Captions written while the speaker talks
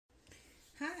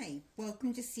Hi,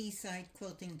 welcome to Seaside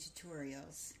Quilting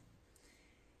Tutorials.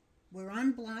 We're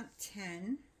on block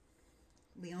 10.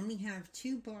 We only have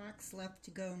 2 blocks left to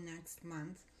go next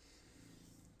month.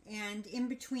 And in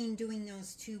between doing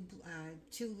those two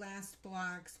last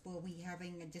blocks, we'll be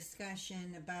having a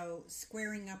discussion about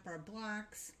squaring up our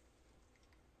blocks,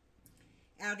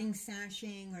 adding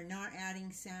sashing or not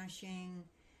adding sashing,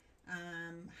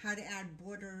 how to add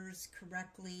borders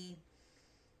correctly.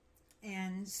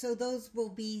 And so those will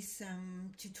be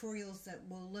some tutorials that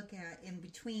we'll look at in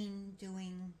between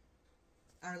doing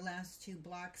our last 2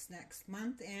 blocks next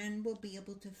month, and we'll be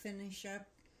able to finish up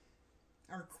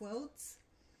our quilts,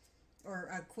 or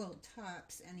our quilt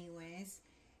tops anyways,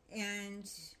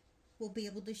 and we'll be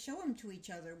able to show them to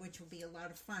each other, which will be a lot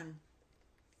of fun.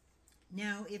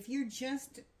 Now, if you're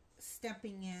just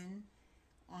stepping in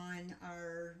on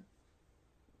our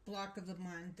block of the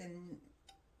month, and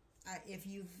if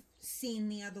you've seen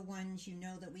the other ones, you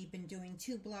know that we've been doing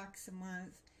 2 blocks a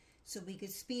month, so we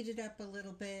could speed it up a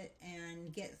little bit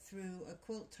and get through a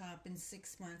quilt top in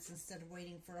 6 months instead of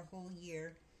waiting for a whole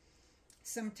year.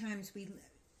 Sometimes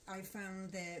I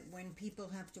found that when people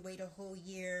have to wait a whole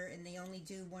year and they only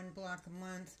do 1 block a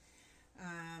month,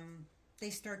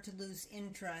 they start to lose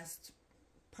interest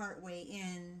partway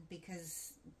in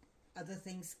because other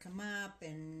things come up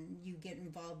and you get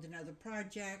involved in other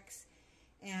projects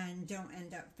and don't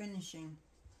end up finishing.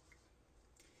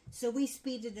 So we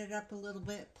speeded it up a little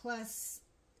bit. Plus,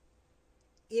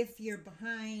 if you're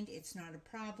behind, it's not a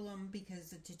problem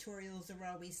because the tutorials are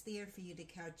always there for you to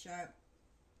catch up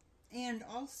and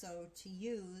also to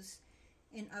use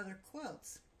in other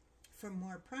quilts for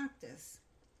more practice.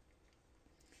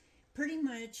 Pretty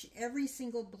much every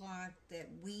single block that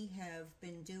we have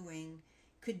been doing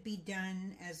could be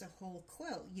done as a whole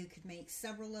quilt. You could make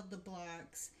several of the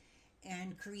blocks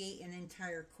and create an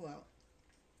entire quilt.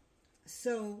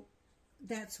 So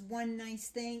that's one nice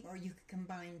thing, or you could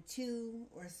combine 2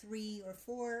 or 3 or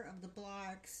 4 of the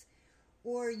blocks,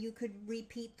 or you could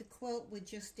repeat the quilt with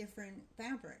just different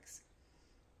fabrics.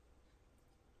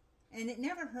 And it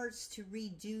never hurts to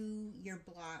redo your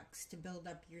blocks to build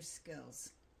up your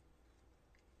skills.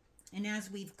 And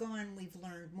as we've gone, we've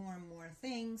learned more and more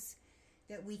things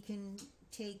that we can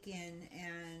take in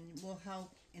and will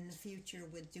help in the future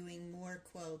with doing more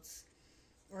quilts,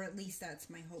 or at least that's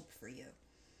my hope for you.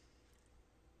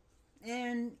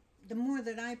 And the more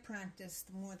that I practice,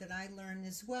 the more that I learn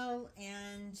as well,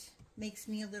 and makes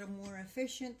me a little more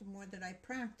efficient the more that I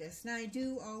practice. Now, I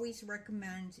do always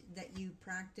recommend that you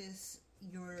practice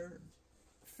your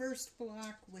first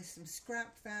block with some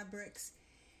scrap fabrics,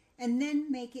 and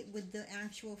then make it with the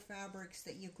actual fabrics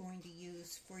that you're going to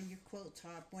use for your quilt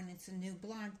top when it's a new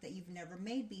block that you've never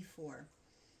made before.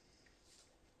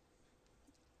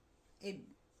 It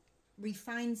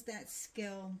refines that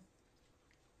skill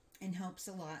and helps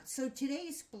a lot. So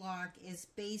today's block is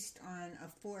based on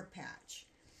a 4-patch.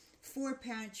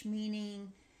 4-patch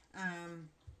meaning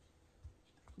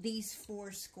these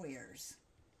 4 squares.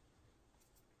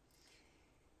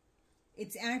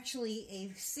 It's actually a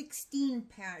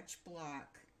 16-patch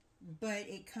block, but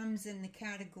it comes in the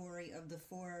category of the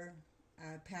 4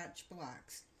 patch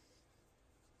blocks.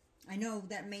 I know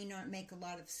that may not make a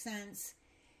lot of sense,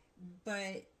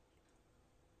 but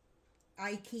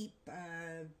I keep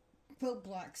quilt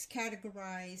blocks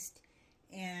categorized,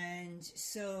 and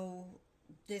so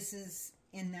this is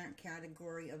in that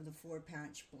category of the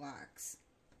 4-patch blocks.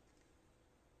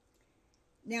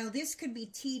 Now, this could be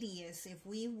tedious if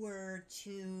we were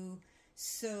to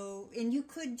sew, and you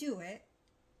could do it.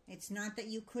 It's not that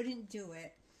you couldn't do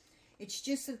it. It's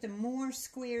just that the more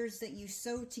squares that you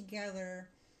sew together,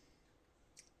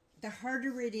 the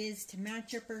harder it is to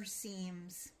match up our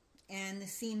seams, and the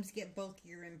seams get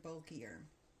bulkier and bulkier.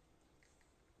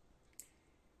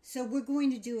 So we're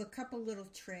going to do a couple little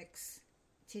tricks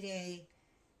today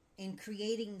in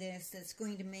creating this that's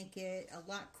going to make it a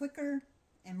lot quicker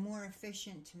and more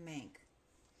efficient to make.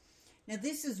 Now,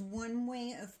 this is one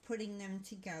way of putting them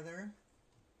together.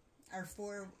 Our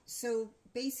 4, so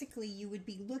basically you would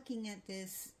be looking at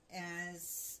this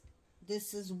as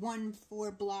this is one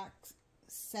 4-block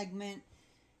segment,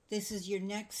 this is your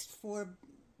next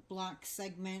 4-block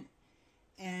segment,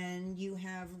 and you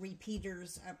have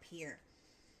repeaters up here,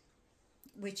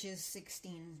 which is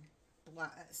 16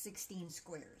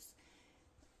 squares,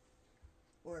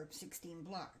 or 16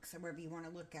 blocks, however you want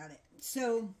to look at it.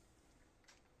 So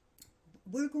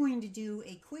we're going to do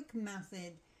a quick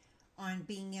method on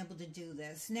being able to do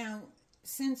this. Now,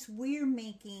 since we're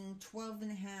making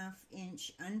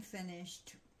 12.5-inch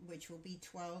unfinished, which will be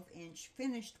 12-inch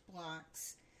finished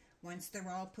blocks, once they're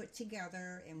all put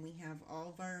together and we have all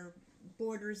of our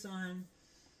borders on,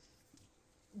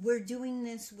 we're doing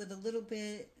this with a little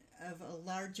bit of a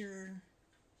larger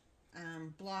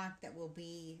block that will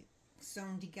be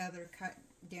sewn together, cut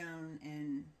down,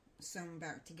 and sewn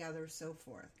back together, so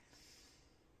forth.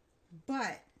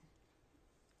 But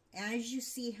as you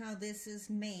see how this is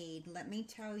made, let me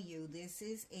tell you, this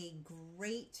is a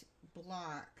great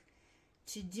block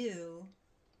to do,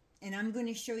 and I'm going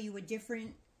to show you a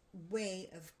different way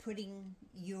of putting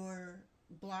your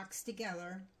blocks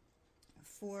together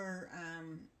for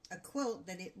a quilt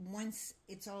that once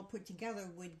it's all put together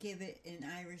would give it an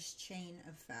Irish chain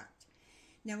effect.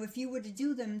 Now if you were to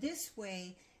do them this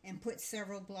way and put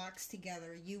several blocks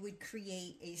together, you would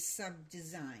create a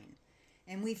sub-design.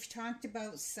 And we've talked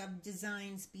about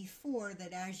sub-designs before,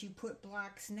 that as you put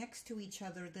blocks next to each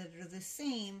other that are the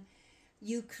same,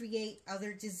 you create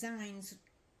other designs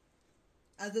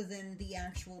other than the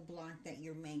actual block that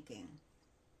you're making.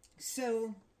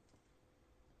 So,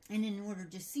 and in order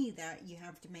to see that, you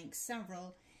have to make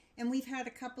several. And we've had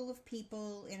a couple of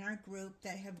people in our group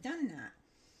that have done that.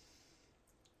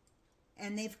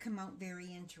 And they've come out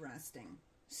very interesting.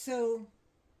 So,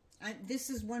 this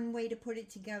is one way to put it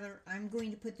together. I'm going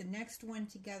to put the next one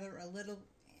together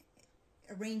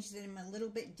arrange them a little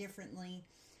bit differently.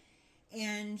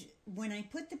 And when I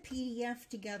put the PDF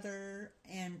together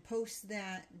and post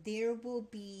that, there will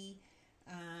be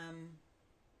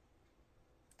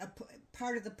a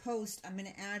part of the post. I'm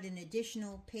going to add an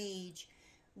additional page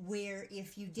where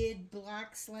if you did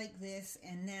blocks like this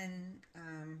and then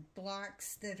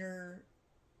blocks that are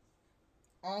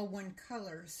all one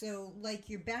color, so like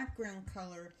your background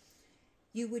color,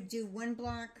 you would do one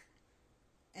block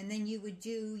and then you would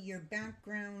do your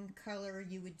background color,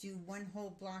 you would do one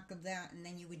whole block of that, and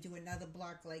then you would do another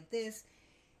block like this.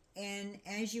 And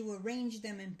as you arrange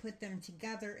them and put them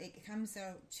together, it comes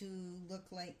out to look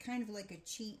like kind of like a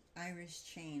cheap Irish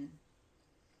chain.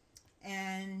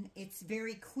 And it's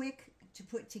very quick to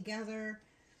put together.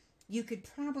 You could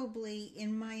probably,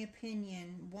 in my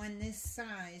opinion, one this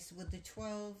size with the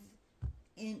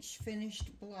 12-inch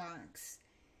finished blocks,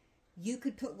 you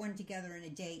could put one together in a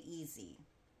day easy.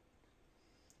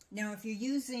 Now, if you're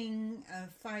using a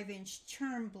 5-inch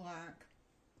charm block,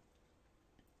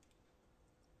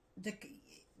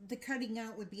 the cutting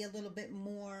out would be a little bit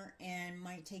more and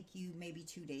might take you maybe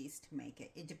 2 days to make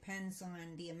it. It depends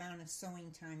on the amount of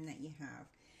sewing time that you have.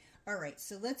 Alright,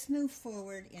 so let's move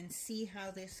forward and see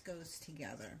how this goes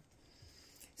together.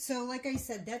 So like I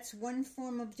said, that's one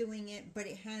form of doing it, but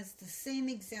it has the same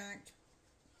exact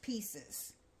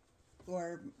pieces.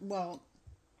 Or, well,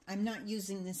 I'm not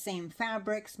using the same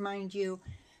fabrics, mind you,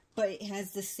 but it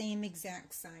has the same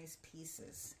exact size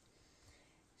pieces.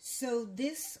 So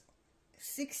this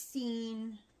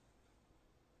 16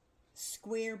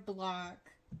 square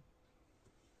block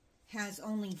has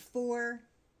only 4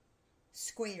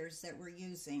 squares that we're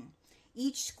using.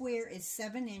 Each square is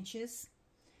 7 inches.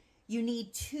 You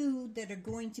need 2 that are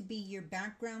going to be your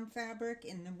background fabric,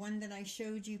 and the one that I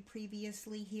showed you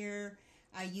previously here,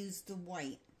 I used the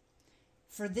white.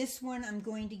 For this one, I'm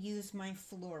going to use my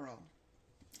floral.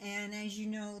 And as you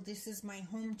know, this is my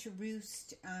Home to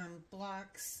Roost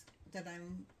blocks that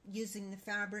I'm using the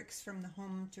fabrics from the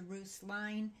Home to Roost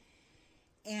line.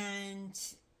 And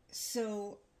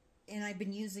so, and I've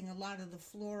been using a lot of the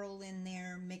floral in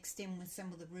there, mixed in with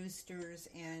some of the roosters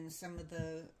and some of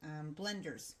the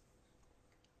blenders.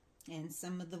 And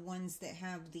some of the ones that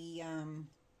have the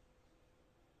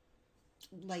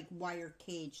like wire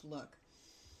cage look.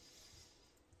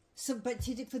 So, but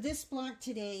for this block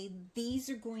today, these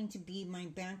are going to be my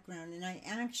background. And I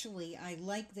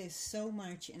like this so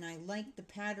much, and I like the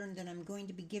pattern that I'm going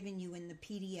to be giving you in the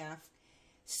PDF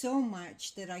so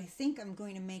much that I think I'm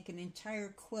going to make an entire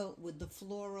quilt with the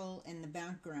floral and the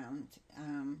background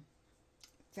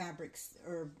fabrics,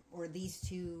 or these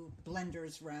 2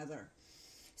 blenders rather.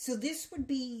 So this would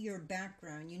be your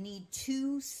background. You need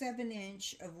 2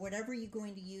 7-inch of whatever you're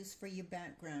going to use for your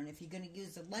background. If you're going to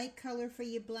use a light color for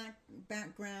your black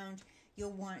background,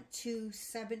 you'll want 2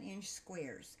 7-inch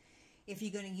squares. If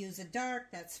you're going to use a dark,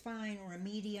 that's fine, or a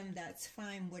medium, that's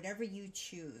fine, whatever you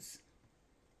choose.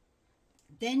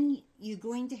 Then you're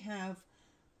going to have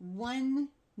 1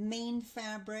 main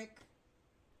fabric,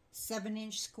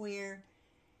 7-inch square,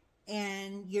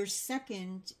 and your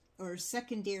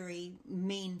secondary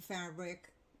main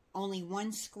fabric, only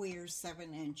 1 square,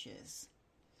 7 inches.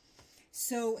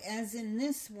 So as in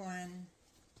this one,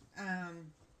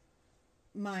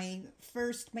 my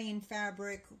first main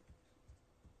fabric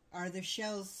are the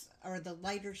shells, or the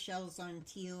lighter shells on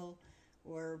teal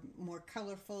or more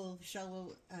colorful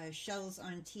shells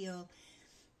on teal.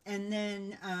 And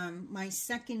then my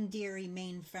secondary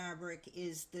main fabric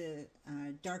is the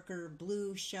darker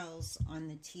blue shells on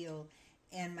the teal,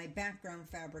 and my background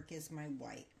fabric is my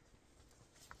white.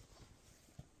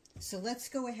 So let's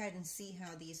go ahead and see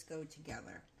how these go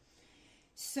together.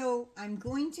 So I'm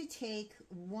going to take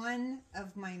one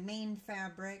of my main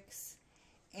fabrics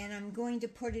and I'm going to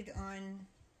put it on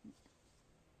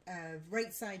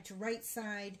right side to right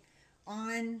side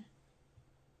on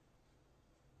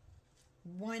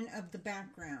one of the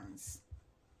backgrounds.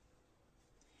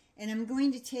 And I'm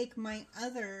going to take my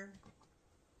other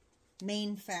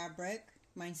main fabric,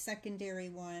 my secondary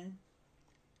one,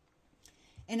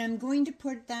 and I'm going to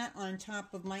put that on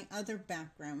top of my other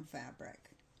background fabric,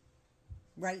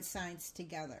 right sides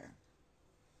together.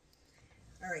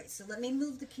 All right, so let me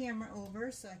move the camera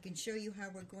over so I can show you how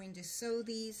we're going to sew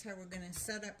these, how we're going to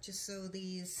set up to sew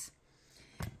these.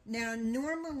 Now,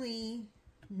 normally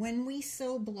when we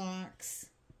sew blocks,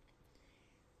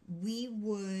 we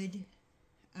would,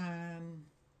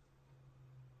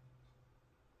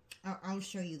 I'll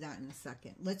show you that in a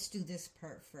second. Let's do this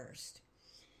part first.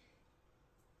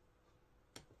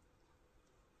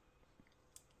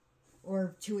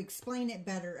 Or to explain it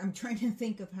better, I'm trying to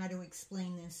think of how to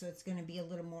explain this so it's going to be a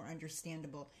little more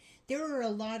understandable. There are a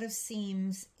lot of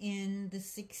seams in the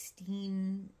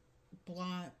 16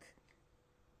 block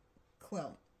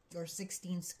quilt, or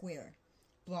 16 square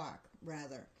block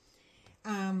rather.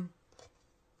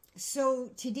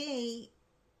 So today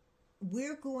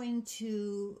we're going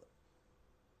to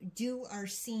do our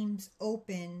seams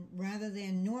open rather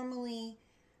than normally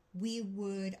we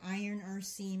would iron our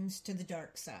seams to the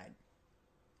dark side.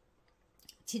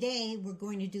 Today, we're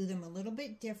going to do them a little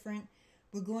bit different.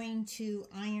 We're going to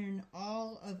iron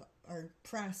or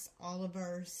press all of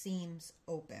our seams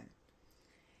open.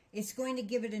 It's going to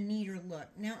give it a neater look.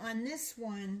 Now, on this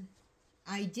one,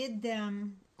 I did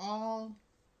them all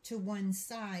to one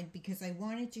side because I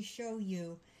wanted to show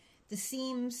you the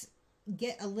seams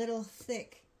get a little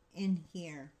thick in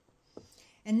here.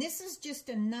 And this is just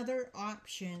another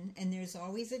option, and there's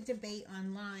always a debate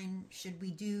online, should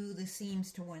we do the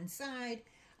seams to one side?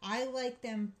 I like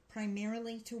them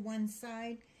primarily to one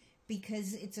side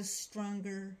because it's a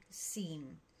stronger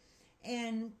seam.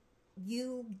 And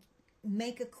you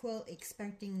make a quilt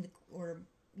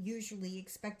usually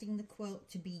expecting the quilt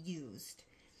to be used.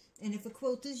 And if a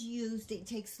quilt is used, it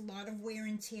takes a lot of wear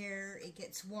and tear. It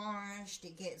gets washed,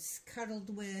 it gets cuddled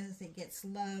with, it gets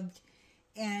loved,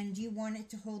 and you want it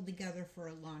to hold together for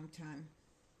a long time.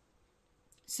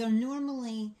 So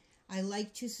normally I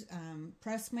like to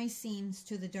press my seams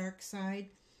to the dark side.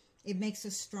 It makes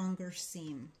a stronger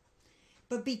seam.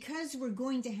 But because we're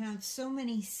going to have so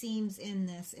many seams in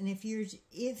this, and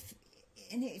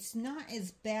and it's not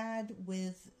as bad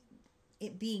with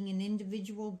it being an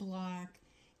individual block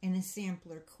and a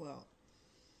sampler quilt.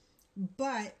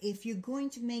 But if you're going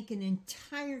to make an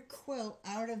entire quilt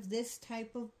out of this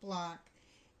type of block,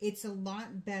 it's a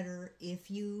lot better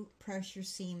if you press your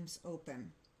seams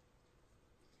open.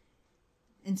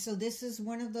 And so this is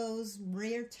one of those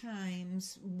rare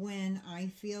times when I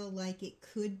feel like it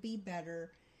could be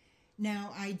better.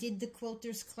 Now, I did the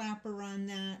quilter's clapper on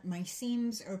that. My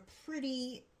seams are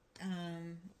pretty,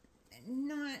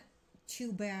 not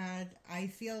too bad. I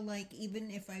feel like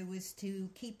even if I was to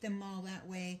keep them all that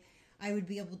way, I would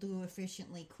be able to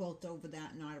efficiently quilt over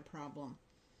that, not a problem.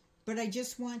 But I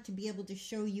just want to be able to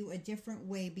show you a different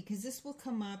way, because this will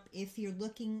come up if you're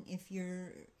looking,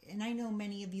 and I know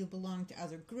many of you belong to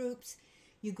other groups,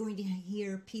 you're going to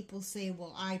hear people say,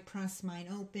 well, I press mine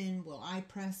open, well, I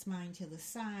press mine to the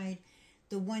side.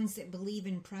 The ones that believe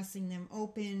in pressing them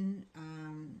open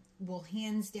will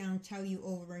hands down tell you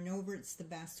over and over it's the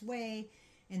best way,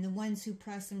 and the ones who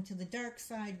press them to the dark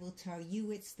side will tell you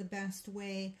it's the best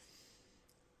way.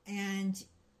 And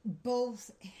both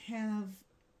have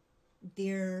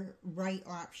their right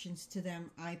options to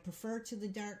them. I prefer to the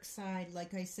dark side,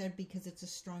 like I said, because it's a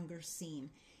stronger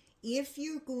seam. If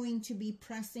you're going to be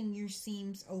pressing your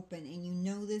seams open, and you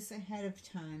know this ahead of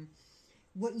time,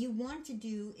 what you want to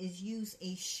do is use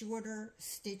a shorter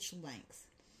stitch length.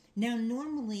 Now,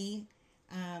 normally,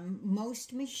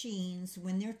 most machines,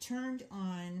 when they're turned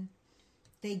on,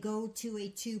 they go to a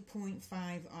 2.5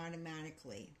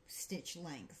 automatically stitch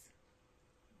length.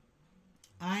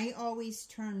 I always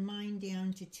turn mine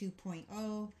down to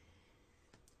 2.0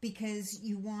 because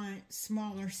you want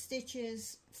smaller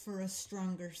stitches for a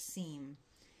stronger seam.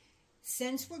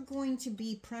 Since we're going to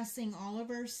be pressing all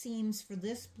of our seams for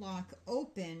this block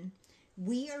open,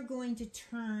 we are going to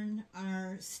turn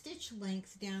our stitch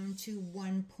length down to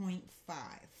 1.5.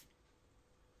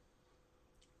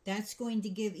 That's going to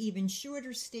give even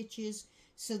shorter stitches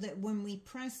so that when we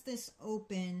press this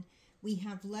open, we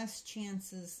have less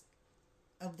chances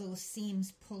of those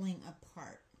seams pulling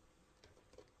apart.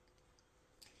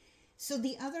 So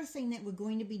the other thing that we're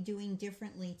going to be doing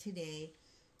differently today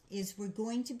is we're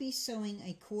going to be sewing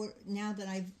a quarter. Now that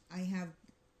I have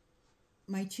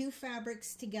my two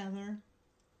fabrics together,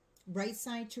 right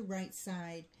side to right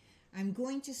side, I'm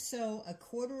going to sew a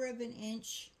 1/4 of an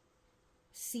inch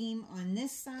seam on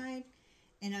this side,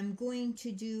 and I'm going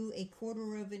to do a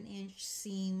 1/4 of an inch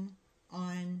seam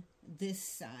on this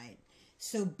side.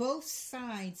 So both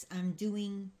sides I'm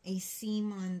doing a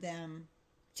seam on them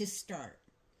to start.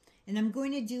 And I'm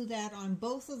going to do that on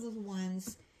both of the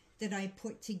ones that I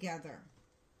put together.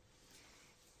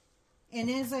 And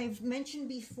as I've mentioned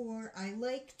before, I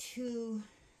like to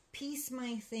piece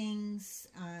my things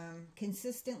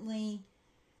consistently.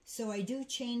 So I do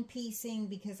chain piecing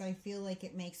because I feel like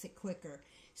it makes it quicker.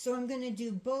 So I'm going to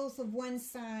do both of one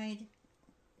side,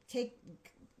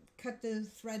 cut the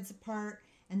threads apart,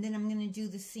 and then I'm going to do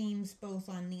the seams both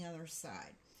on the other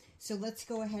side. So let's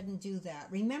go ahead and do that.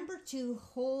 Remember to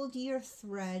hold your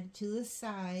thread to the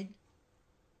side.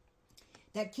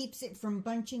 That keeps it from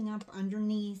bunching up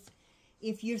underneath.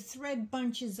 If your thread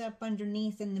bunches up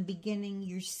underneath in the beginning,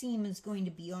 your seam is going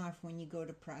to be off when you go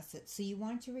to press it. So you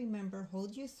want to remember,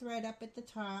 hold your thread up at the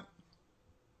top.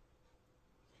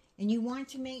 And you want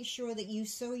to make sure that you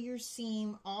sew your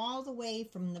seam all the way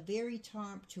from the very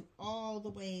top to all the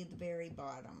way the very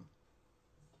bottom,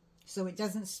 so it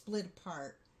doesn't split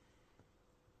apart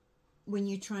when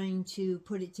you're trying to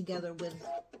put it together with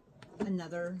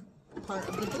another part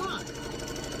of the block.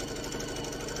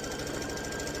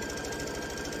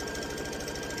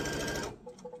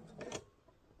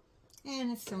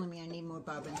 And it's telling me I need more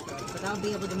bobbin thread, but I'll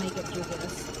be able to make it through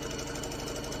this.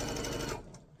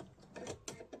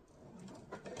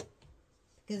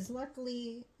 Because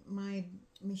luckily my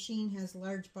machine has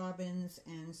large bobbins,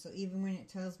 and so even when it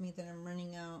tells me that I'm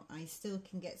running out, I still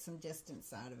can get some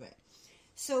distance out of it.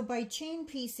 So by chain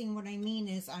piecing, what I mean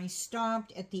is I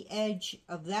stopped at the edge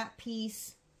of that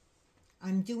piece.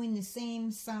 I'm doing the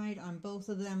same side on both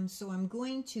of them, so I'm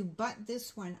going to butt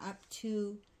this one up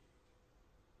to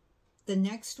the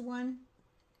next one,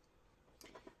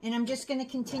 and I'm just going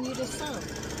to continue to sew.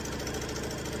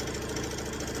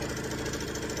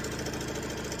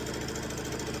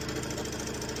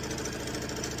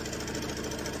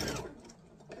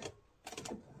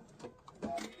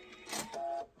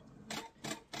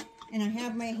 And I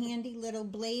have my handy little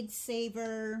blade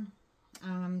saver.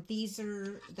 These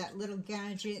are that little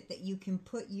gadget that you can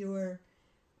put your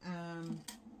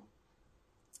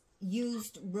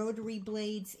used rotary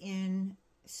blades in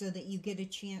so that you get a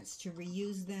chance to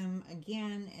reuse them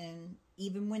again. And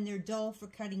even when they're dull for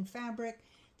cutting fabric,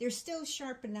 they're still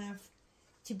sharp enough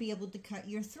to be able to cut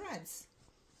your threads.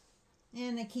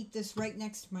 And I keep this right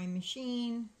next to my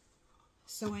machine,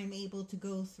 so I'm able to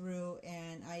go through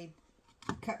and I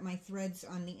cut my threads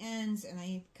on the ends, and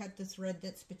I cut the thread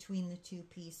that's between the two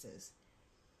pieces.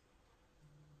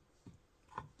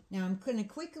 Now I'm going to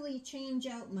quickly change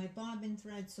out my bobbin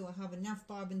thread so I'll have enough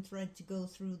bobbin thread to go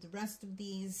through the rest of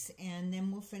these, and then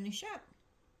we'll finish up.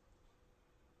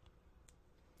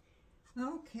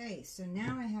 Okay, so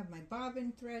now I have my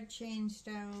bobbin thread changed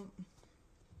out.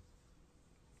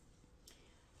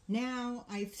 Now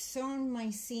I've sewn my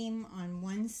seam on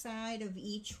one side of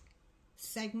each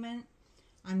segment.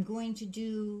 I'm going to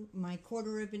do my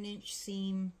 1/4 of an inch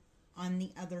seam on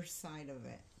the other side of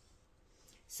it.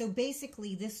 So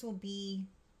basically this will be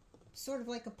sort of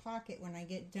like a pocket when I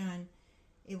get done.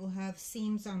 It will have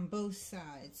seams on both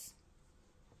sides.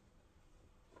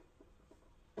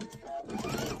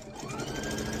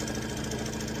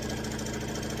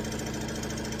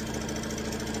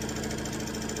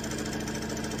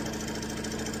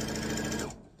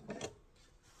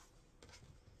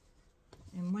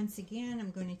 And once again,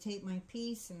 I'm going to take my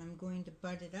piece and I'm going to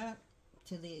butt it up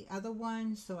to the other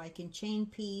one so I can chain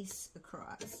piece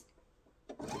across.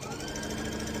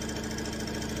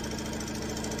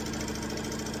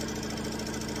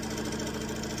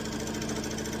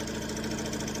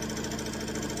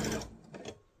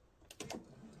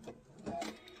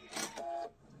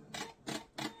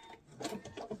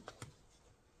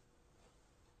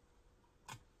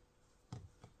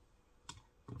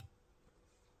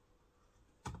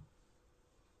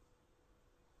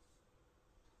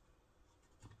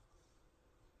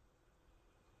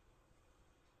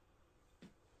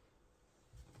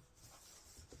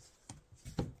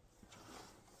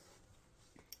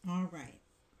 All right,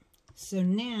 so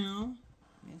now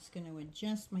I'm just going to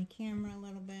adjust my camera a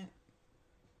little bit.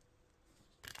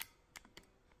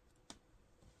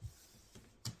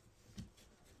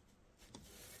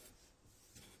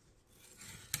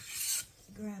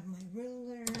 grab my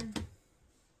ruler.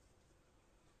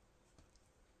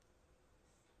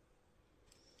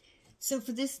 So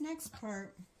for this next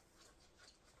part,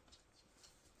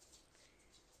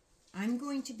 I'm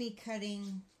going to be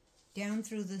cutting down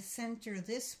through the center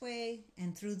this way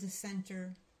and through the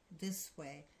center this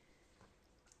way.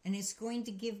 And it's going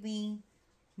to give me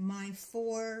my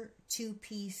 4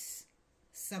 two-piece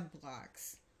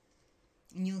sub-blocks.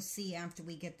 And you'll see after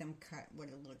we get them cut what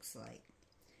it looks like.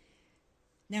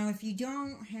 Now, if you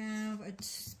don't have a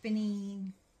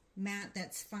spinning mat,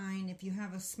 that's fine. If you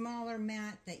have a smaller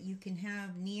mat that you can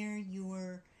have near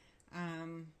your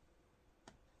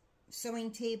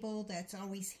sewing table, that's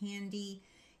always handy.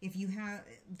 If you have,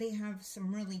 they have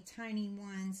some really tiny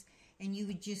ones, and you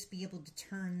would just be able to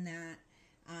turn that.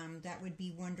 That would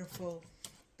be wonderful.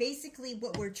 Basically,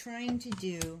 what we're trying to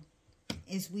do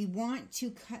is we want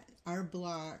to cut our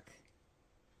block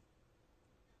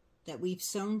that we've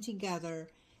sewn together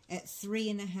at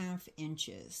 3.5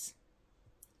 inches.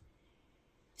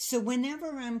 So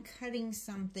whenever I'm cutting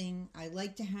something, I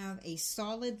like to have a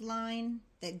solid line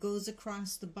that goes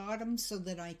across the bottom so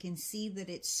that I can see that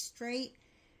it's straight.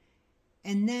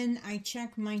 And then I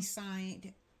check my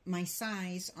size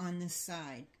on this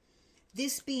side.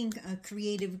 This being a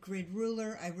creative grid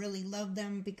ruler, I really love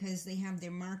them because they have their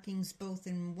markings both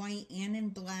in white and in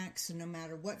black. So no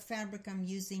matter what fabric I'm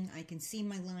using, I can see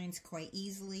my lines quite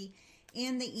easily.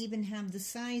 And they even have the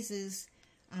sizes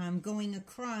going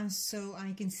across, so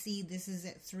I can see this is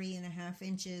at 3.5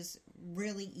 inches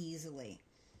really easily.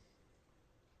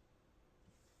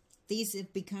 These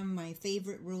have become my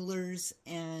favorite rulers,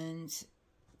 and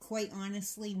quite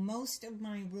honestly, most of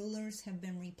my rulers have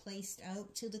been replaced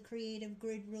out to the Creative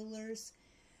Grid rulers.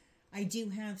 I do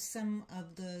have some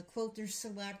of the Quilter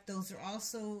Select. Those are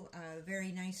also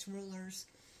very nice rulers.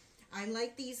 I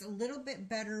like these a little bit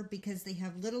better because they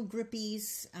have little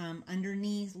grippies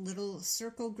underneath, little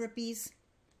circle grippies.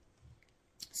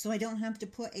 So I don't have to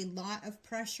put a lot of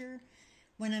pressure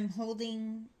when I'm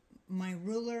holding my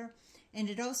ruler. And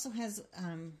it also has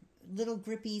little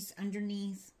grippies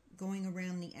underneath going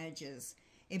around the edges.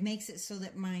 It makes it so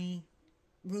that my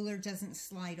ruler doesn't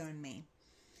slide on me.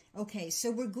 Okay, so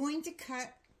we're going to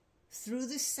cut through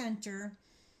the center.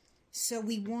 So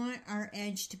we want our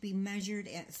edge to be measured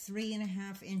at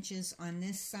 3.5 inches on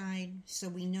this side, so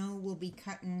we know we'll be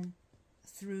cutting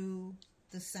through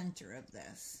the center of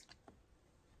this.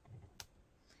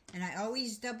 And I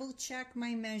always double check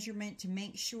my measurement to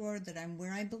make sure that I'm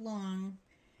where I belong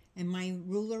and my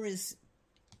ruler is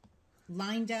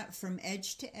lined up from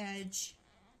edge to edge.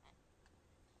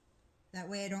 That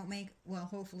way I don't make, well,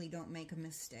 hopefully don't make a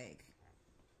mistake.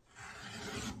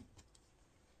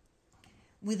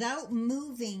 Without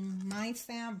moving my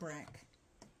fabric,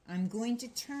 I'm going to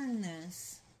turn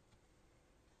this.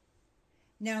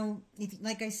 Now,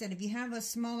 like I said, if you have a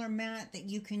smaller mat that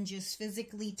you can just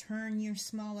physically turn your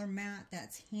smaller mat,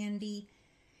 that's handy.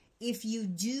 If you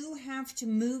do have to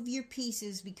move your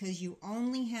pieces because you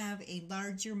only have a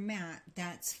larger mat,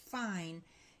 that's fine.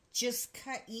 Just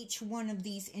cut each one of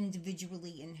these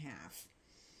individually in half.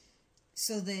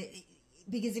 So that,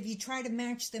 because if you try to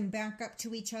match them back up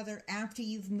to each other after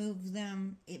you've moved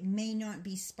them, it may not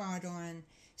be spot on.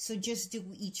 So just do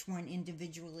each one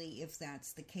individually if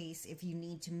that's the case, if you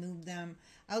need to move them.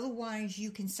 Otherwise, you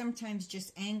can sometimes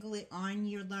just angle it on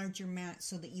your larger mat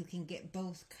so that you can get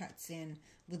both cuts in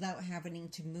without having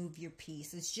to move your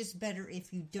piece. It's just better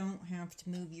if you don't have to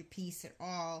move your piece at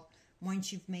all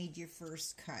once you've made your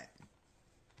first cut.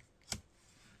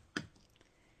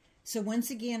 So once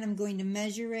again, I'm going to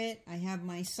measure it. I have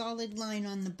my solid line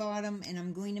on the bottom, and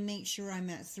I'm going to make sure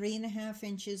I'm at 3.5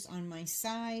 inches on my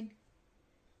side.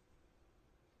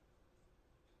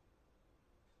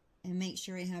 And make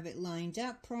sure I have it lined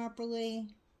up properly.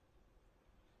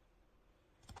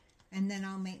 And then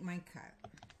I'll make my cut.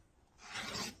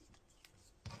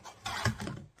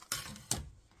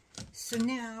 So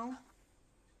now,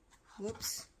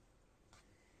 whoops.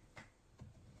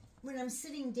 When I'm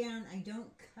sitting down, I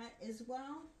don't cut as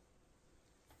well.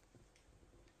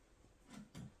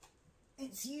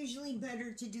 It's usually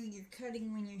better to do your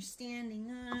cutting when you're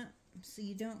standing up so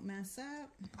you don't mess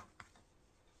up.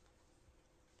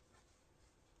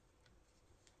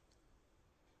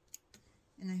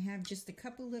 And I have just a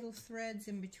couple little threads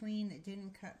in between that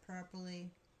didn't cut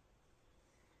properly.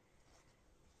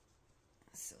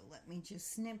 So let me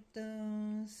just snip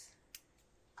those.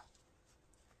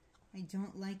 I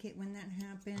don't like it when that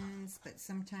happens, but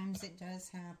sometimes it does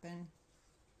happen.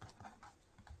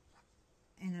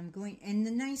 And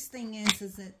the nice thing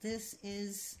is that this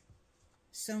is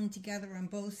sewn together on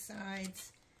both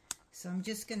sides. So I'm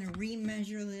just going to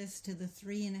remeasure this to the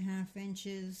 3.5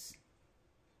 inches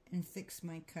and fix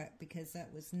my cut because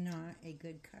that was not a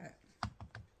good cut.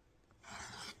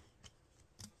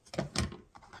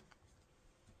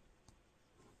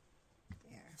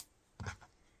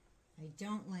 I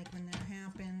don't like when that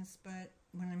happens, but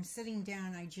when I'm sitting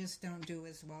down, I just don't do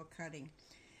as well cutting.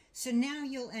 So now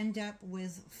you'll end up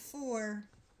with 4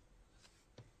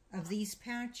 of these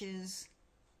patches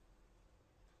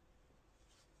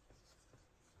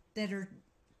that are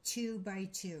 2 by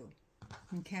 2,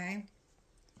 okay?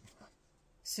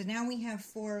 So now we have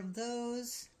 4 of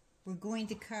those. We're going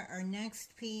to cut our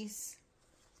next piece,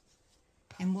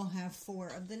 and we'll have 4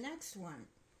 of the next one.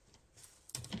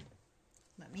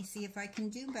 Let me see if I can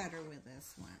do better with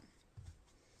this one.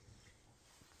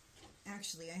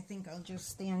 Actually, I think I'll just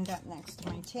stand up next to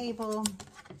my table,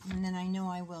 and then I know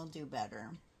I will do better.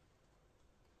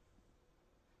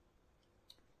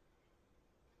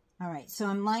 All right, so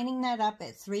I'm lining that up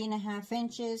at 3.5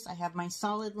 inches. I have my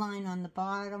solid line on the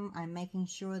bottom. I'm making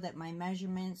sure that my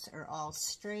measurements are all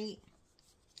straight.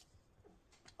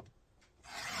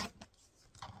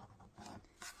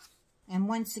 And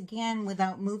once again,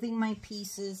 without moving my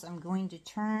pieces, I'm going to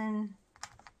turn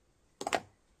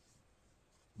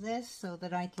this so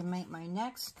that I can make my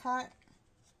next cut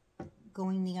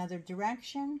going the other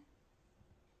direction.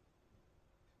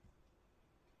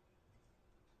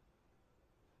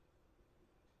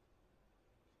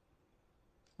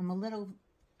 I'm a little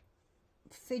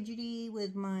fidgety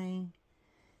with my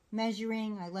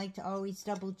measuring. I like to always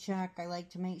double check. I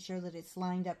like to make sure that it's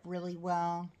lined up really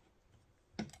well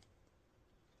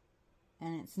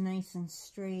and it's nice and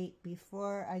straight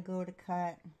before I go to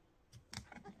cut.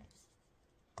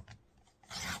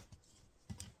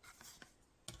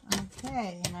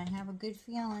 Okay, and I have a good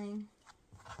feeling.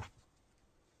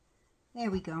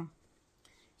 There we go.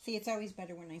 See, it's always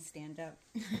better when I stand up.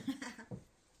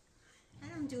 I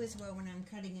don't do as well when I'm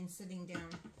cutting and sitting down.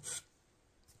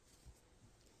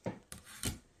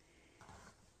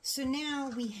 So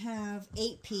now we have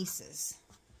 8 pieces.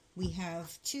 We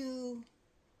have 2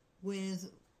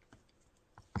 with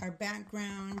our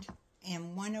background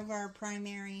and one of our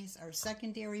primaries, our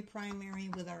secondary primary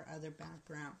with our other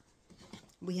background.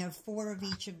 We have 4 of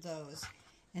each of those.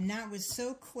 And that was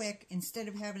so quick. Instead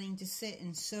of having to sit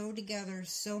and sew together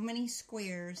so many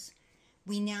squares,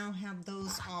 we now have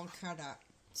those all cut up.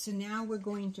 So now we're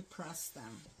going to press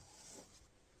them.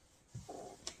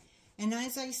 And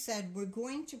as I said, we're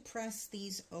going to press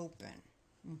these open,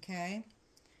 okay?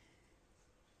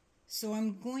 So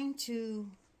I'm going to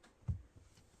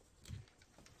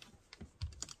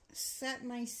set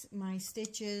my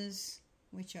stitches,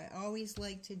 which I always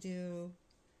like to do.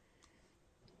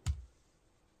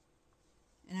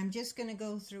 And I'm just going to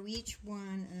go through each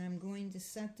one, and I'm going to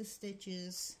set the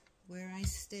stitches where I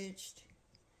stitched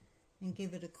and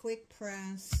give it a quick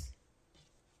press.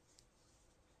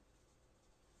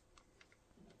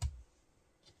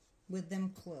 With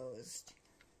them closed.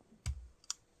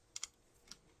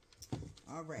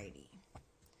 Alrighty.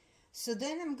 So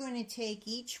then I'm going to take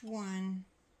each one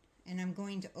and I'm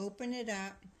going to open it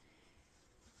up,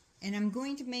 and I'm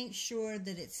going to make sure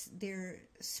that they're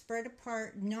spread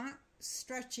apart, not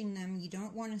stretching them. You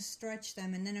don't want to stretch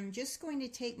them. And then I'm just going to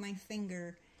take my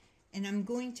finger and I'm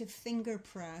going to finger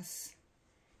press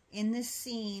in the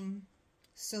seam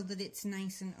so that it's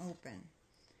nice and open.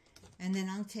 And then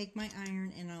I'll take my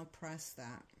iron and I'll press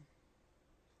that.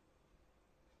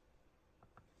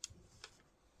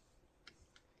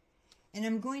 And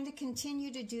I'm going to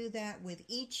continue to do that with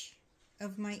each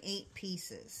of my 8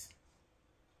 pieces.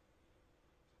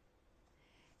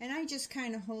 And I just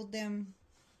kind of hold them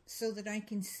so that I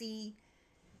can see,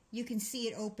 you can see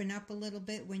it open up a little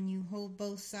bit when you hold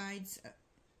both sides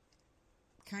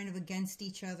kind of against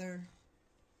each other.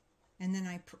 And then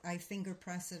I finger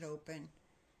press it open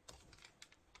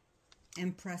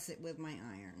and press it with my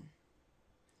iron.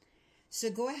 So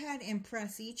go ahead and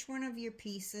press each one of your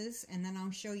pieces, and then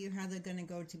I'll show you how they're going to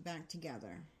go back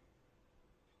together.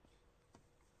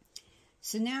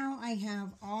 So now I have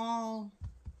all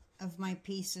of my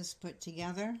pieces put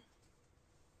together.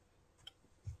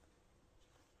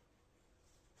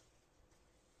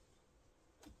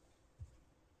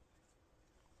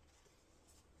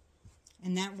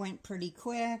 And that went pretty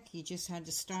quick. You just had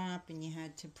to stop and you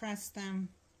had to press them.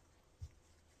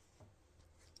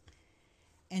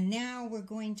 And now we're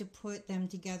going to put them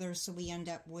together so we end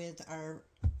up with our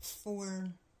 4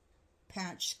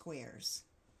 patch squares.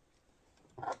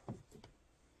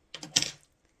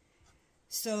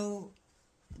 So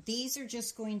these are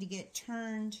just going to get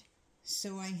turned.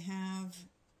 So I have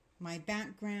my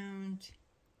background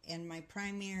and my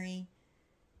primary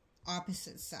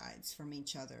opposite sides from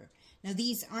each other. Now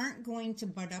these aren't going to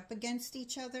butt up against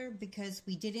each other because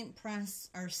we didn't press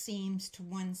our seams to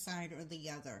one side or the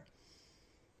other.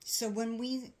 So when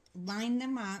we line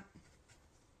them up,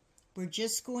 we're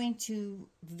just going to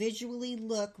visually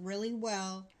look really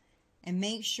well and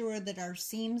make sure that our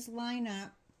seams line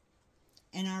up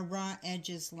and our raw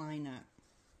edges line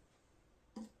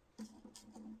up.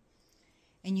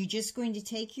 And you're just going to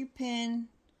take your pin,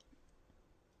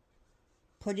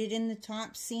 put it in the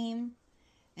top seam,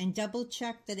 and double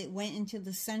check that it went into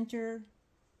the center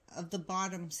of the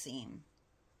bottom seam.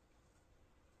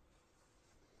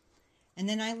 And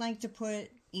then I like to put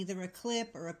either a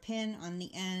clip or a pin on the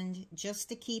end just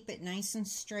to keep it nice and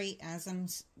straight as I'm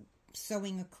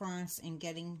sewing across and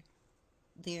getting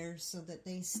there so that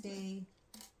they stay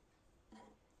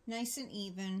nice and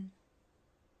even.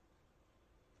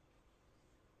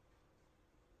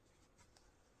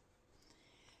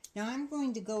 Now I'm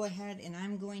going to go ahead and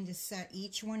I'm going to set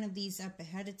each one of these up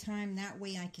ahead of time. That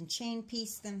way I can chain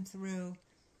piece them through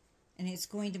and it's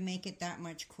going to make it that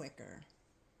much quicker.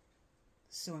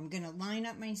 So I'm going to line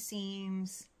up my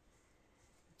seams,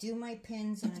 do my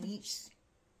pins on each,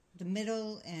 the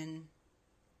middle and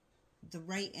the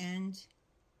right end.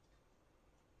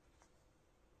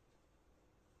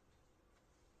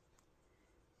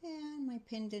 And my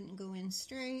pin didn't go in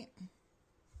straight.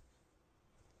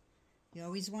 You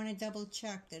always want to double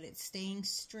check that it's staying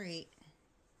straight.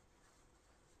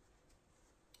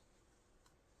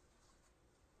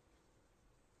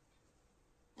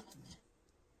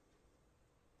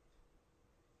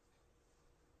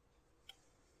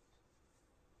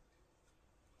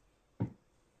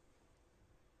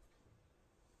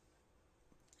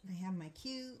 I have my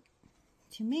cute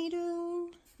tomato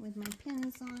with my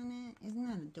pins on it. Isn't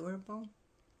that adorable?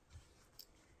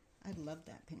 I love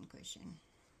that pin cushion.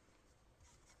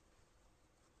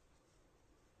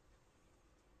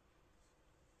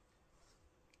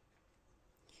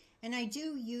 And I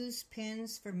do use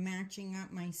pins for matching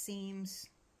up my seams.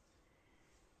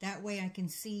 That way I can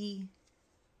see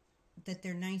that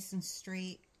they're nice and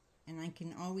straight, and I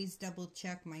can always double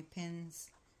check my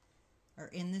pins are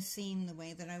in the seam the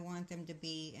way that I want them to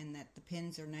be, and that the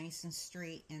pins are nice and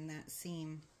straight in that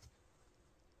seam.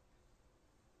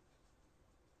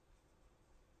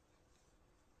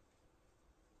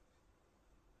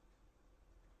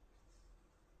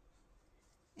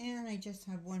 And I just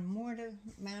have one more to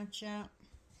match up.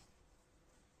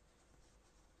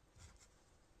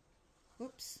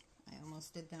 Whoops, I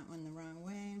almost did that one the wrong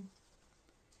way.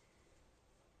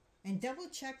 And double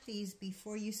check these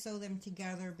before you sew them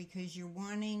together because you're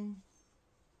wanting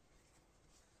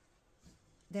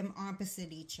them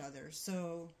opposite each other.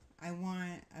 So I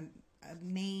want a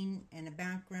main and a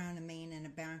background, a main and a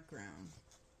background.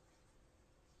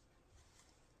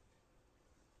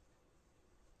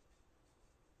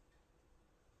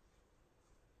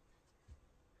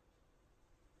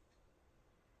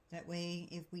 That way,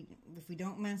 if we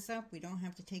don't mess up, we don't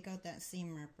have to take out that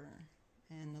seam ripper.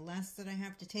 And the less that I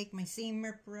have to take my seam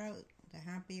ripper out, the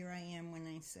happier I am when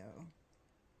I sew.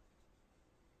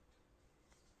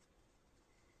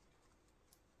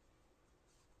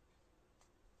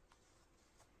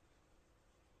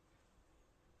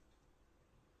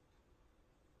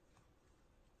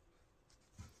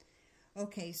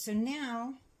 Okay, so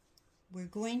now we're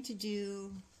going to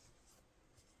do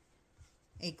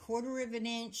a 1/4 of an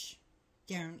inch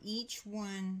down each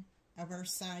one of our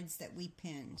sides that we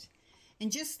pinned.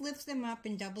 And just lift them up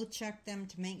and double check them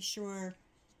to make sure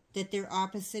that they're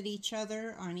opposite each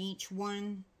other on each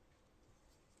one.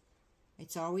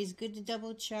 It's always good to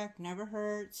double check, never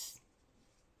hurts.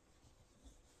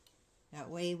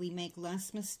 That way we make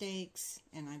less mistakes.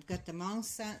 And I've got them all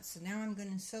set, so now I'm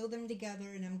going to sew them together,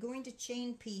 and I'm going to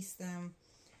chain piece them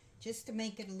just to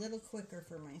make it a little quicker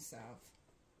for myself.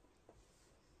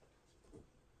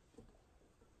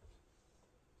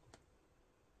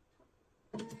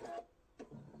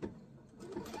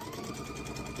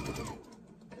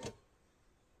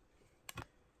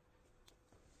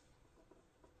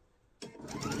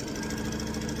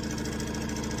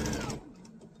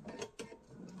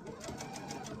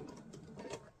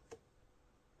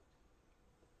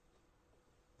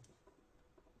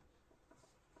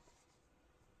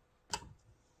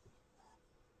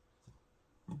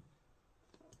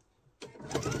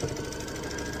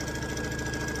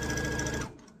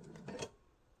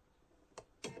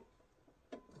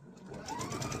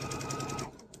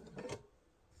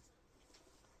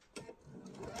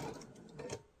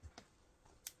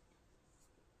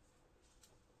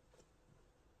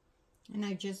 And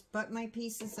I just butt my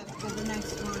pieces up to the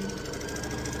next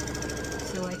one.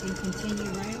 so I can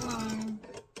continue right along.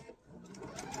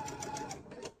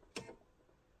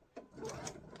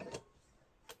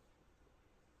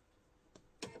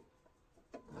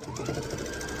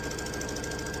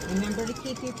 Remember to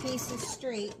keep your pieces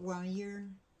straight while you're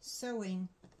sewing,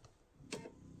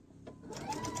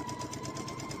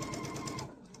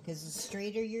 because the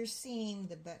straighter your seam,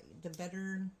 the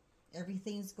better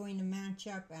everything's going to match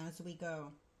up as we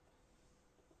go.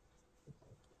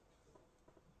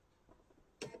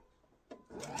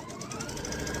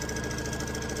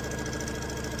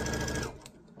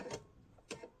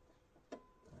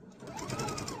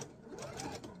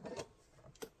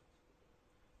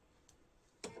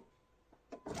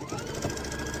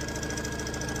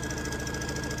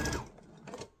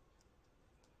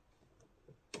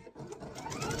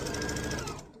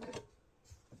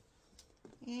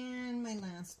 And my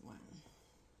last one.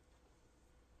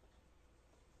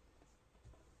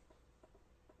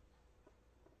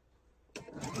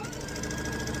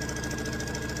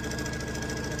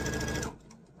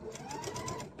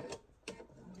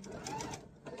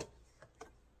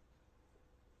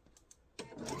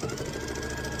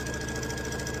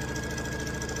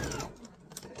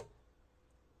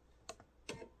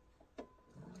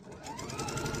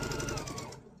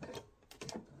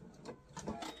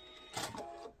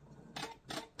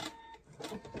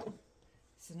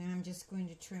 So now I'm just going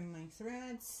to trim my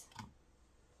threads.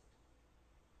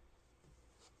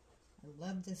 I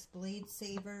love this blade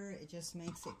saver. It just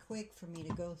makes it quick for me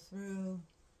to go through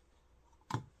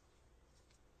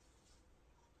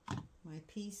my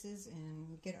pieces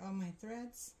and get all my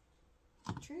threads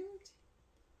trimmed.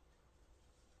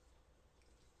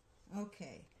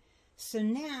 Okay, so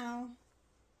now,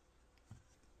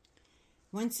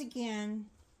 once again,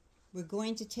 we're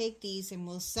going to take these and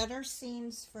we'll set our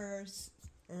seams first,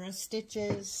 or our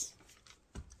stitches.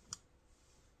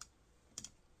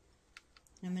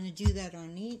 I'm going to do that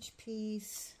on each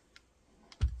piece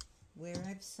where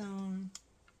I've sewn.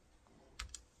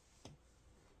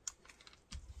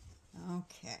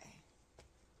 Okay.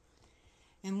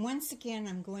 And once again,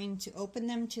 I'm going to open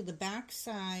them to the back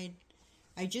side.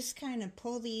 I just kind of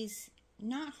pull these,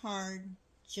 not hard,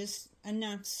 just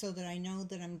enough so that I know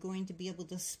that I'm going to be able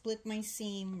to split my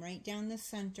seam right down the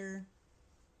center,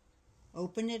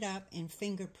 open it up, and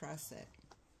finger press it.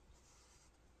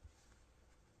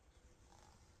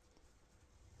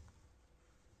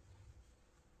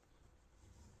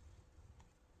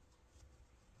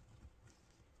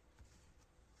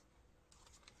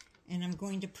 And I'm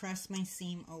going to press my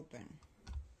seam open.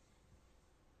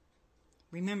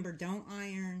 Remember, don't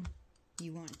iron.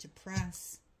 You want to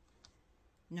press,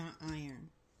 not iron.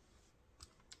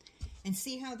 And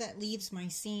see how that leaves my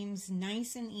seams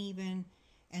nice and even,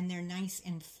 and they're nice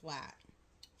and flat.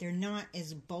 They're not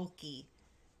as bulky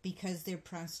because they're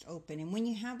pressed open. And when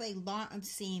you have a lot of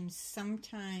seams,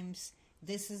 sometimes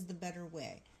this is the better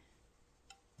way.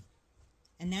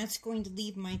 And that's going to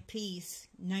leave my piece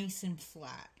nice and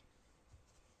flat.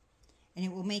 And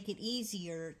it will make it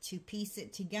easier to piece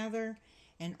it together.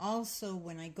 And also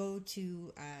when I go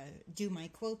to do my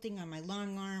quilting on my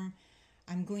long arm,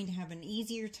 I'm going to have an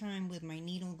easier time with my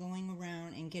needle going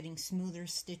around and getting smoother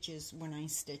stitches when I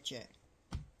stitch it.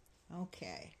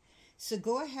 Okay, so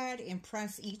go ahead and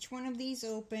press each one of these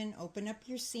open. Open up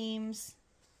your seams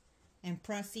and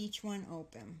press each one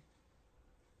open.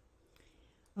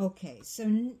 Okay,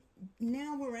 so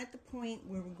now we're at the point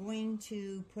where we're going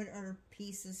to put our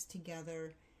pieces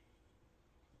together.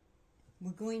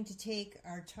 We're going to take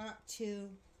our top two.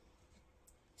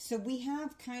 So we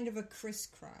have kind of a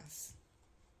crisscross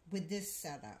with this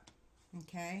setup,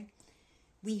 okay?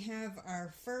 We have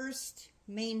our first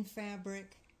main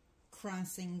fabric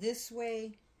crossing this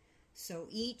way. So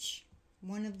each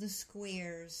one of the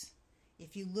squares,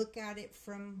 if you look at it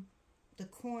from the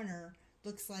corner,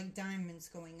 looks like diamonds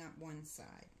going up one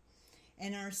side.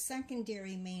 And our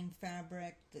secondary main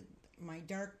fabric, my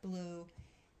dark blue,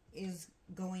 is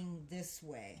going this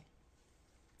way.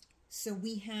 So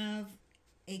we have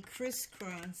a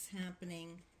crisscross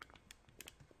happening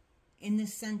in the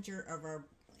center of our,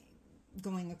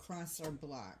 going across our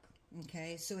block.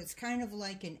 Okay, so it's kind of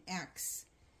like an X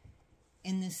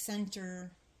in the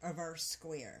center of our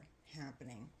square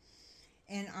happening.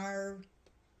 And our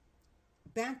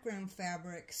background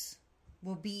fabrics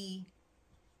will be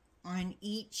on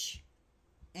each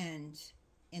end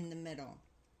in the middle.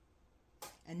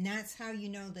 And that's how you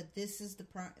know that this is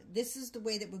the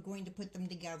way that we're going to put them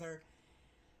together.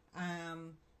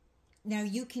 Now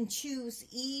you can choose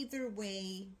either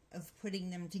way of putting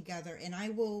them together, and I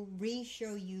will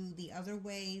re-show you the other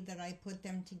way that I put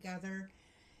them together.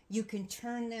 You can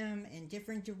turn them in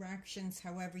different directions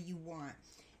however you want.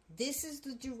 This is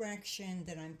the direction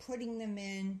that I'm putting them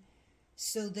in,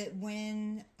 so that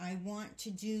when I want to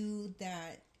do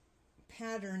that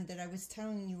pattern that I was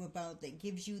telling you about that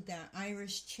gives you that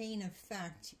Irish chain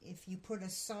effect, if you put a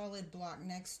solid block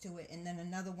next to it and then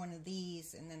another one of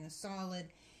these and then a solid,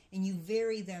 and you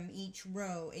vary them each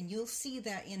row, and you'll see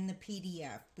that in the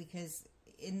PDF, because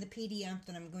in the PDF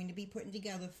that I'm going to be putting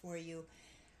together for you,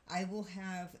 I will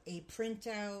have a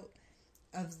printout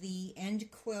of the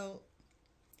end quilt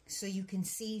so you can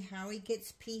see how it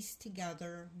gets pieced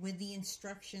together with the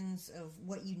instructions of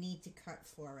what you need to cut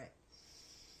for it.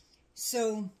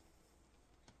 So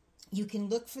you can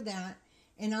look for that,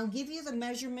 and I'll give you the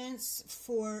measurements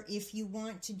for if you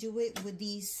want to do it with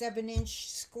these 7-inch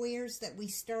squares that we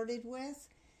started with.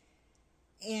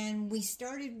 And we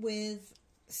started with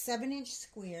 7-inch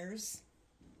squares.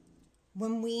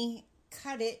 When we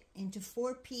cut it into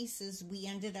 4 pieces, we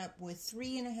ended up with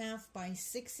 3.5 by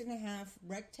 6.5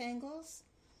 rectangles.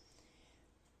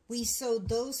 We sewed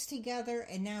those together,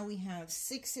 and now we have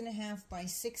 6.5 by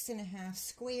 6.5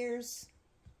 squares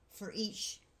for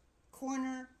each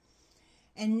corner.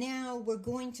 And now we're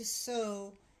going to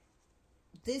sew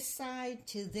this side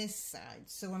to this side.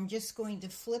 So I'm just going to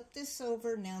flip this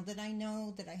over now that I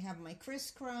know that I have my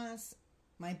crisscross.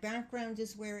 My background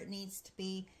is where it needs to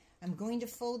be. I'm going to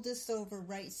fold this over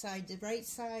right side to right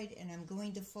side, and I'm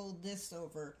going to fold this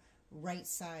over right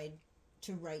side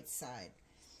to right side.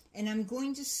 And I'm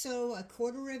going to sew a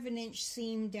 1/4 inch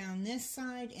seam down this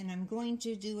side, and I'm going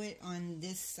to do it on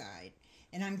this side.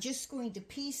 And I'm just going to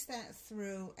piece that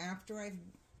through after I've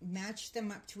matched them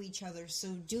up to each other. So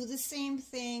do the same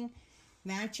thing,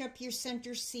 match up your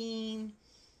center seam,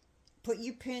 put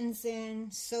your pins in,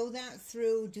 sew that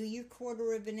through, do your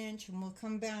 1/4 inch, and we'll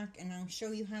come back and I'll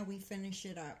show you how we finish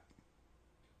it up.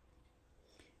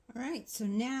 All right, so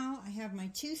now I have my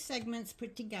 2 segments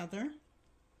put together.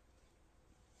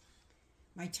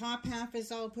 My top half is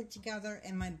all put together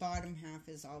and my bottom half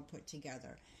is all put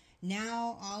together.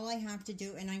 Now all I have to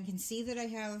do, and I can see that I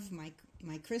have my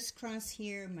crisscross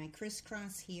here, my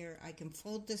crisscross here. I can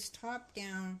fold this top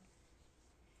down,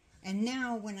 and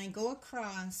now when I go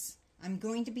across, I'm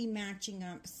going to be matching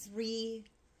up 3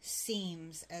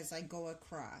 seams as I go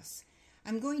across.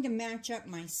 I'm going to match up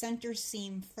my center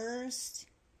seam first.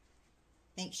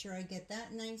 Make sure I get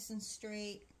that nice and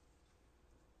straight.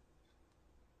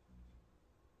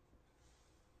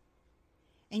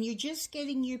 And you're just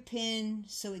getting your pin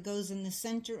so it goes in the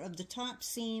center of the top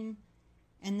seam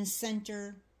and the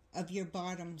center of your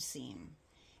bottom seam.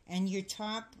 And your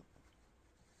top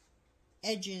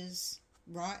edges,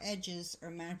 raw edges,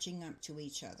 are matching up to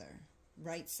each other,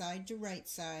 right side to right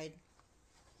side.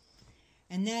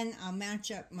 And then I'll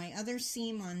match up my other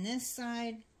seam on this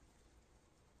side.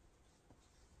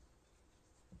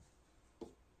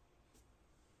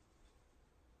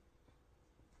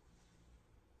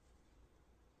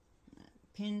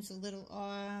 Pin's a little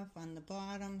off on the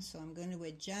bottom, so I'm going to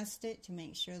adjust it to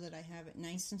make sure that I have it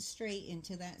nice and straight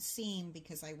into that seam,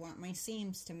 because I want my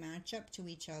seams to match up to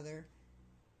each other.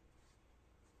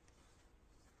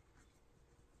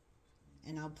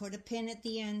 And I'll put a pin at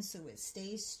the end so it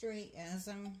stays straight as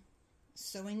I'm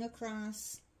sewing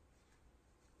across.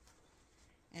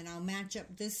 And I'll match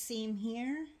up this seam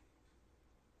here.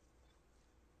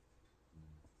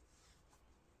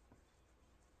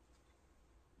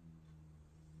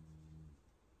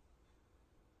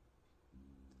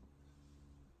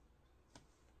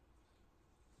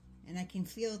 And I can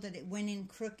feel that it went in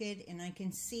crooked, and I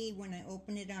can see when I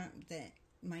open it up that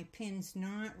my pin's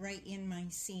not right in my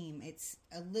seam. It's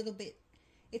a little bit,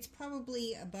 it's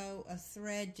probably about a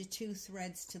thread to 2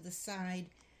 threads to the side.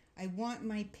 I want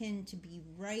my pin to be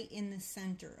right in the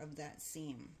center of that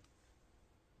seam.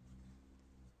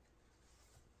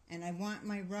 And I want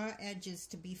my raw edges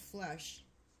to be flush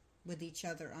with each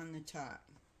other on the top.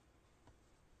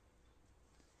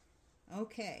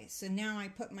 Okay, so now I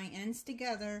put my ends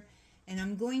together, and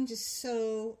I'm going to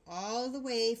sew all the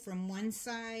way from one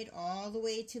side all the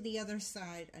way to the other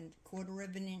side, a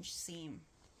 1/4 inch seam.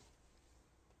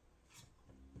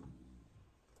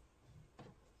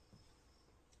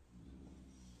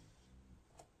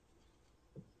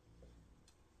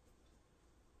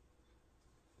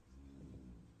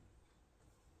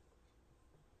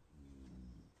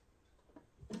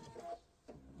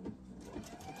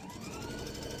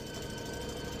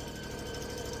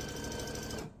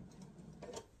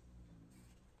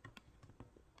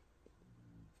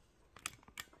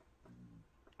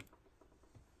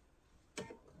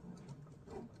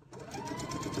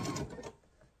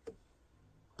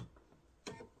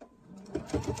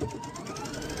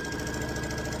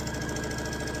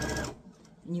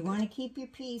 And you want to keep your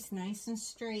piece nice and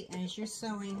straight as you're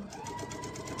sewing.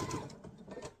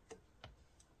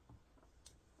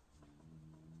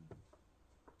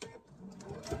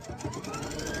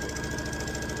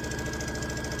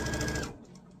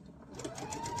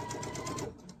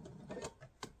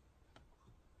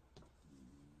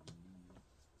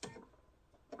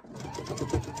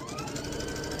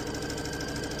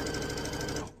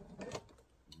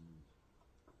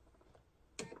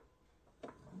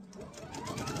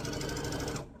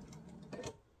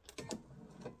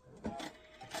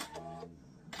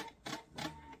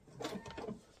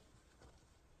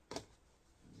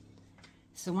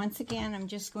 So once again, I'm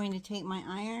just going to take my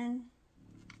iron.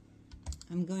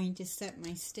 I'm going to set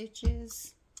my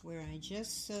stitches where I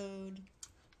just sewed.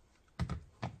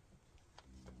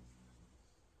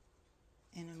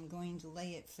 And I'm going to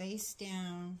lay it face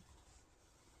down.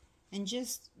 And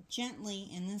just gently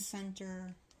in the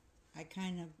center, I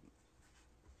kind of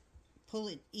pull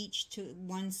it each to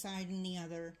one side and the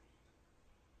other.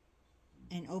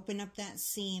 And open up that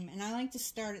seam. And I like to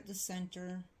start at the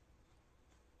center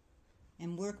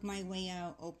and work my way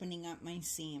out, opening up my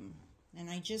seam. And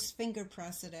I just finger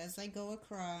press it as I go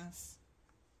across.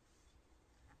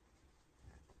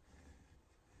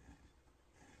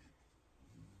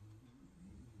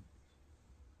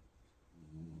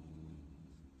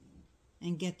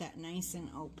 And get that nice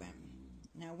and open.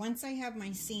 Now once I have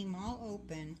my seam all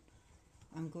open,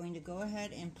 I'm going to go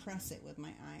ahead and press it with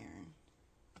my iron.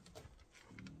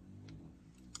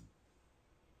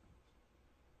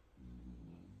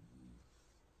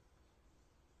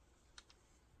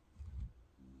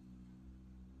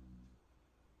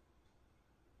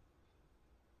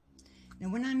 Now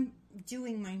when I'm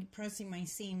doing pressing my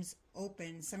seams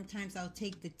open, sometimes I'll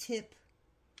take the tip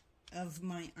of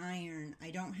my iron.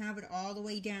 I don't have it all the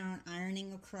way down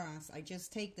ironing across. I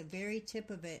just take the very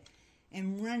tip of it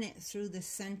and run it through the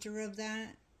center of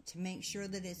that to make sure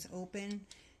that it's open,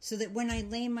 so that when I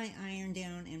lay my iron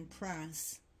down and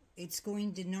press, it's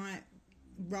going to not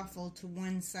ruffle to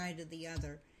one side or the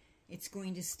other. It's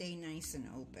going to stay nice and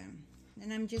open.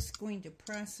 And I'm just going to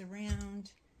press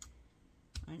around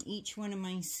on each one of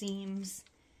my seams.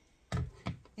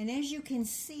 And as you can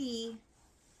see,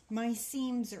 my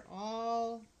seams are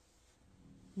all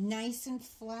nice and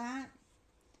flat.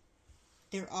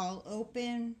 They're all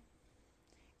open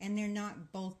and they're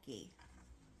not bulky.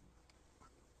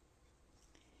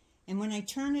 And when I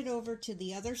turn it over to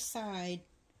the other side,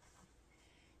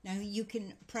 now you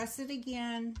can press it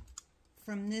again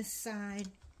from this side.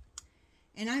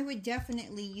 And I would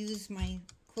definitely use my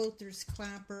quilter's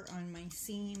clapper on my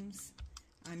seams.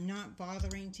 I'm not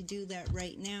bothering to do that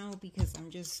right now because I'm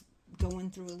just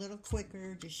going through a little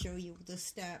quicker to show you the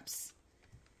steps.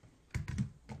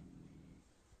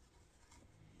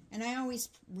 And I always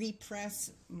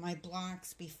repress my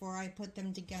blocks before I put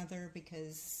them together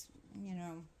because, you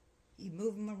know, you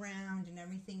move them around and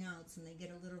everything else and they get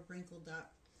a little wrinkled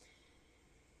up.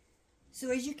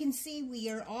 So as you can see, we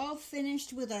are all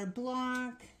finished with our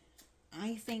block.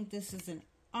 I think this is an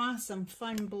awesome,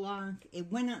 fun block.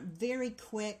 It went up very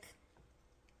quick.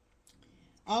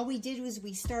 All we did was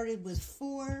we started with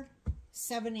 4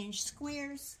 7-inch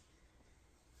squares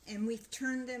and we've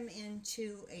turned them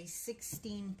into a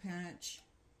 16-patch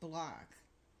block.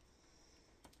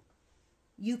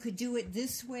 You could do it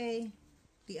this way.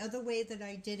 The other way that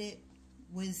I did it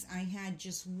was I had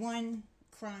just one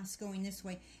cross going this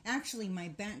way. Actually, my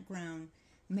background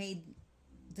made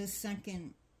the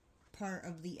second part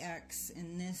of the X,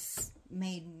 and this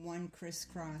made one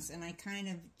crisscross, and I kind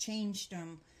of changed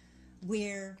them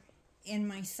where in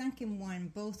my second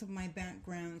one, both of my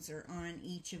backgrounds are on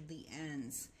each of the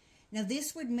ends. Now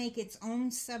this would make its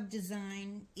own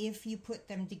sub-design if you put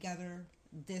them together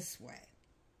this way.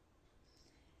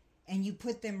 And you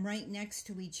put them right next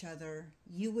to each other,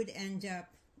 you would end up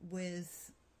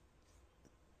with,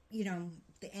 you know,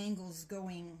 the angles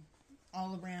going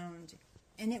all around.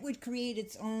 And it would create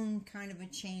its own kind of a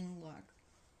chain look.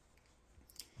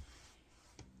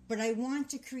 But I want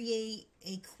to create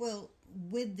a quilt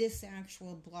with this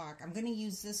actual block. I'm going to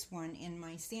use this one in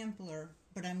my sampler,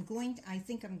 but I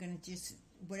think I'm going to just,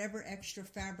 whatever extra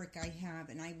fabric I have,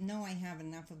 and I know I have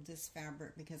enough of this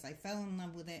fabric because I fell in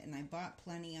love with it and I bought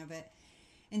plenty of it.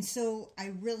 And so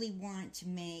I really want to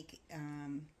make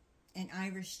an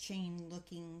Irish chain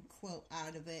looking quilt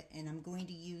out of it, and I'm going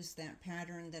to use that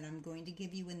pattern that I'm going to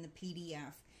give you in the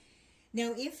PDF.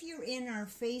 Now if you're in our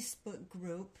Facebook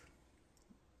group,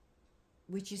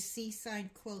 which is Seaside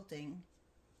Quilting,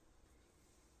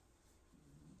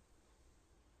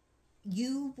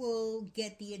 you will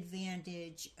get the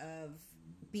advantage of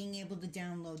being able to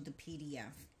download the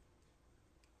PDF.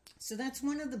 So that's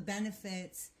one of the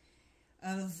benefits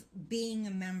of being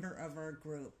a member of our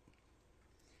group.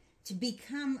 To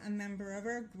become a member of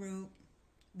our group,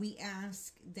 we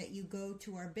ask that you go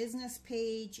to our business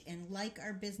page and like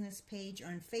our business page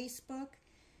on Facebook.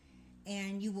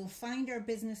 And you will find our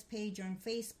business page on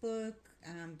Facebook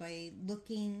by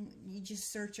looking, you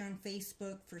just search on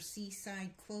Facebook for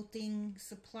Seaside Quilting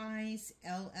Supplies,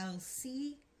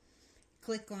 LLC.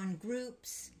 Click on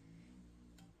groups,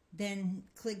 then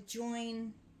click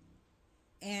join,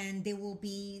 and there will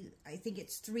be, I think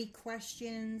it's 3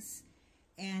 questions,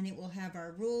 and it will have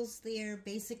our rules there.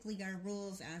 Basically, our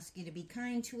rules ask you to be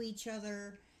kind to each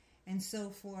other and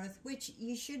so forth, which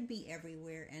you should be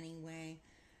everywhere anyway.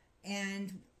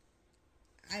 And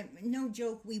no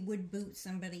joke, we would boot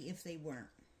somebody if they weren't,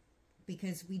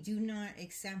 because we do not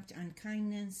accept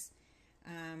unkindness.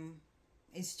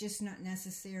 It's just not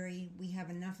necessary. We have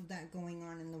enough of that going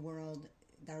on in the world.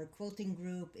 Our quilting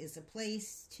group is a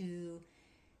place to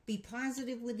be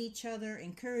positive with each other,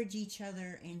 encourage each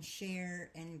other, and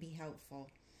share and be helpful.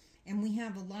 And we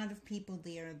have a lot of people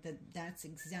there that's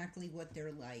exactly what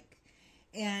they're like.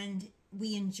 And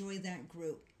we enjoy that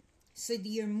group. So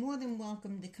you're more than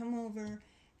welcome to come over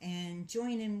and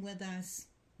join in with us.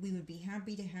 We would be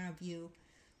happy to have you.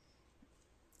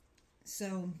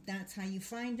 So that's how you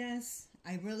find us.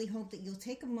 I really hope that you'll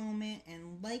take a moment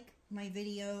and like my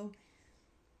video.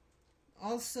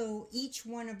 Also, each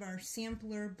one of our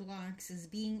sampler blocks is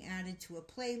being added to a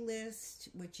playlist,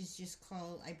 which is just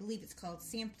called, I believe it's called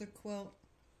Sampler Quilt.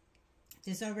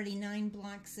 There's already 9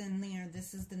 blocks in there.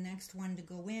 This is the next one to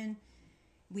go in.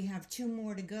 We have 2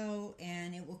 more to go,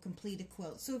 and it will complete a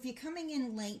quilt. So if you're coming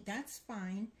in late, that's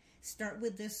fine. Start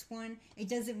with this one. It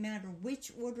doesn't matter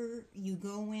which order you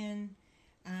go in.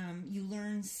 You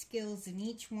learn skills in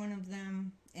each one of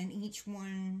them, and each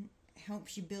one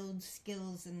helps you build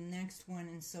skills in the next one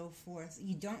and so forth.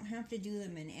 You don't have to do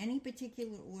them in any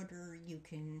particular order. You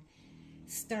can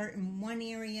start in one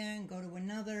area and go to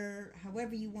another.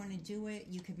 However you want to do it.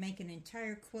 You could make an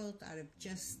entire quilt out of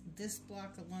just this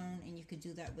block alone, and you could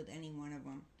do that with any one of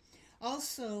them.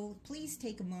 Also, please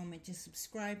take a moment to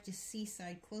subscribe to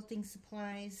Seaside Quilting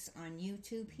Supplies on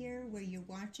YouTube here where you're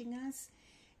watching us.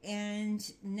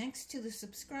 And next to the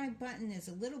subscribe button is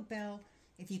a little bell.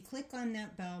 If you click on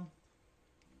that bell,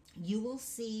 you will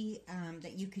see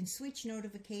that you can switch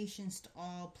notifications to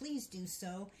all. Please do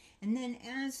so. And then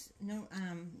as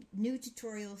new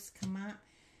tutorials come up,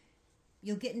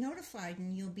 you'll get notified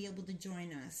and you'll be able to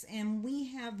join us. And we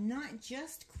have not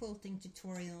just quilting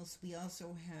tutorials. We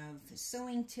also have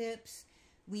sewing tips.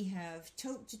 We have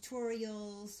tote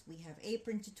tutorials. We have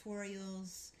apron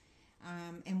tutorials.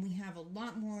 And we have a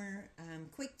lot more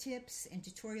quick tips and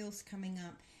tutorials coming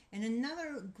up. And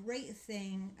another great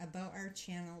thing about our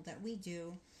channel that we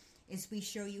do is we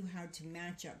show you how to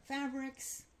match up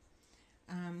fabrics.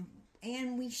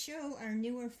 And we show our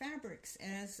newer fabrics.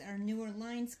 As our newer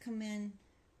lines come in,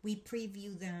 we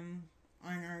preview them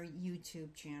on our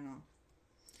YouTube channel.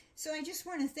 So I just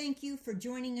want to thank you for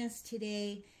joining us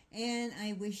today, and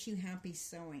I wish you happy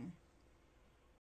sewing.